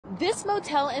This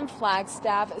motel in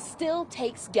Flagstaff still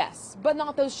takes guests, but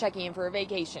not those checking in for a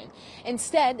vacation.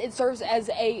 Instead, it serves as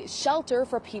a shelter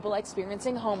for people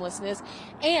experiencing homelessness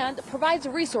and provides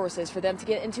resources for them to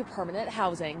get into permanent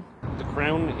housing. The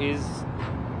Crown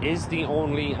is the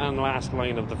only and last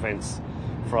line of defense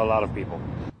for a lot of people.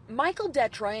 Michael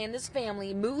Detra and his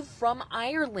family moved from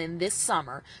Ireland this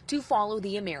summer to follow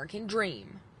the American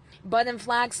dream. But in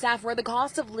Flagstaff, where the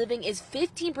cost of living is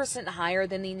 15% higher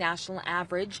than the national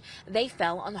average, they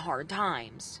fell on hard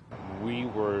times. We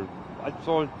were, I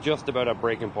thought, just about at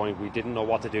breaking point. We didn't know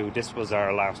what to do. This was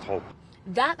our last hope.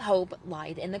 That hope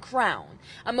lied in the Crown,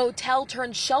 a motel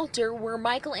turned shelter where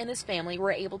Michael and his family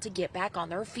were able to get back on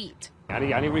their feet.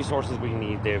 Any resources we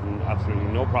need, they have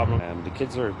absolutely no problem. The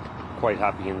kids are quite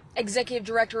happy. Executive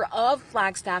Director of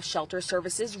Flagstaff Shelter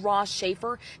Services, Ross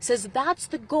Schaefer, says that's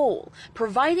the goal,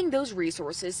 providing those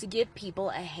resources to give people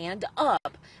a hand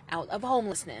up out of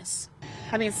homelessness.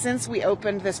 I mean, since we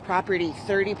opened this property,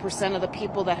 30% of the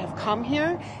people that have come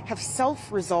here have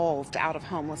self-resolved out of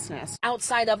homelessness.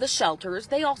 Outside of the shelters,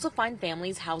 they also find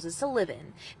families houses to live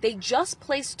in. They just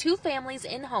placed 2 families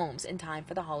in homes in time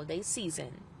for the holiday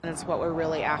season. And it's what we're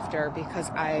really after, because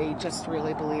I just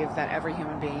really believe that every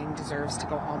human being deserves to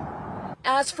go home.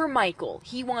 As for Michael,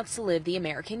 he wants to live the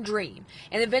American dream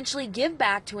and eventually give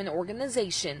back to an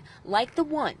organization like the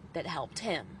one that helped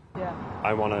him. Yeah.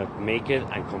 I want to make it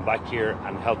and come back here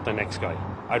and help the next guy.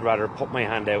 I'd rather put my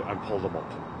hand out and pull them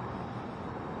up.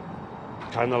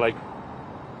 Kind of like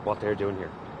what they're doing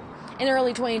here. In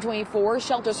early 2024,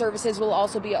 Shelter Services will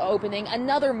also be opening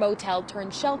another motel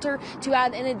turned shelter to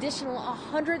add an additional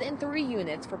 103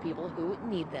 units for people who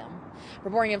need them.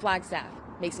 Reporting in Flagstaff,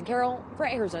 Mason Carroll for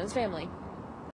Arizona's Family.